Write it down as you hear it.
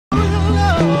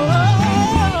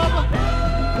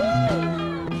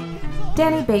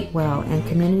Danny Batewell and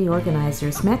community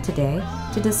organizers met today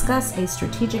to discuss a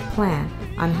strategic plan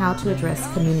on how to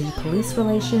address community police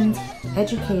relations,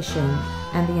 education,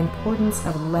 and the importance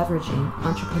of leveraging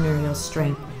entrepreneurial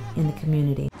strength in the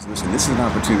community. Listen, this is an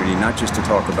opportunity not just to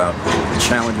talk about the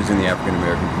challenges in the African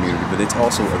American community, but it's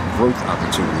also a growth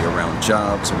opportunity around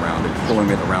jobs, around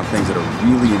employment, around things that are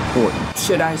really important.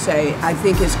 Should I say, I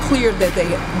think it's clear that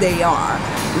they are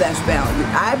less valued.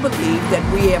 I believe that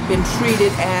we have been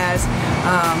treated as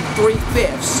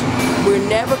 3/5. We've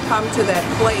never come to that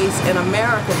place in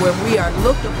America where we are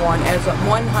looked upon as a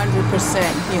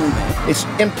 100% human. It's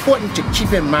important to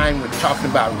keep in mind we're talking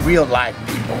about real life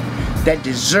people that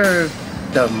deserve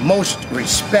the most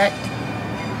respect,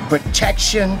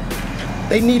 protection.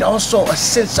 They need also a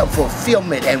sense of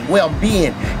fulfillment and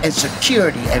well-being and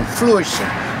security and flourishing.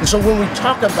 And so when we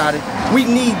talk about it, we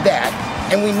need that,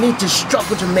 and we need to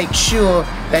struggle to make sure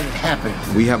that it happens.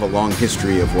 We have a long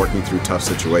history of working through tough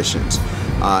situations.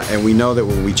 And we know that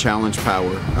when we challenge power,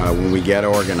 when we get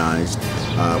organized,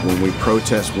 when we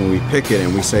protest, when we picket,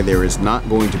 and we say there is not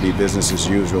going to be business as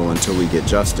usual until we get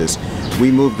justice,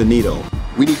 we move the needle.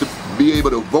 We need to be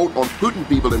able to vote on putting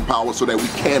people in power so that we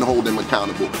can hold them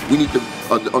accountable. We need to,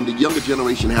 the younger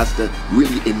generation has to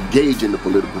really engage in the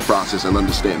political process and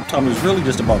understand. It's really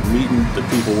just about meeting the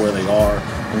people where they are,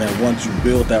 and then once you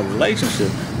build that relationship,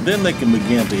 then they can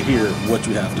begin to hear what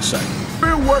you have to say.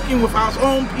 We're working with our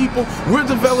own people, we're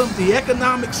developing the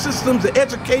economic systems, the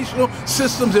educational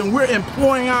systems, and we're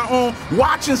employing our own.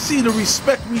 Watch and see the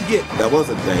respect we get. There was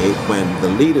a day when the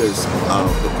leaders of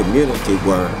the community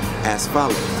were as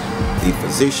follows: the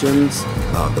physicians,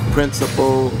 the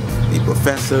principal, the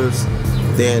professors,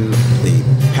 then the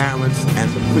parents and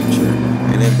the preacher.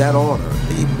 And in that order,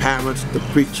 the parents, the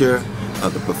preacher,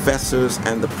 the professors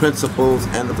and the principals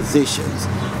and the physicians.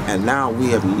 And now we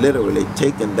have literally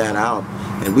taken that out,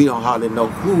 and we don't hardly know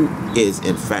who is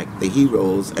in fact the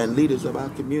heroes and leaders of our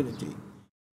community.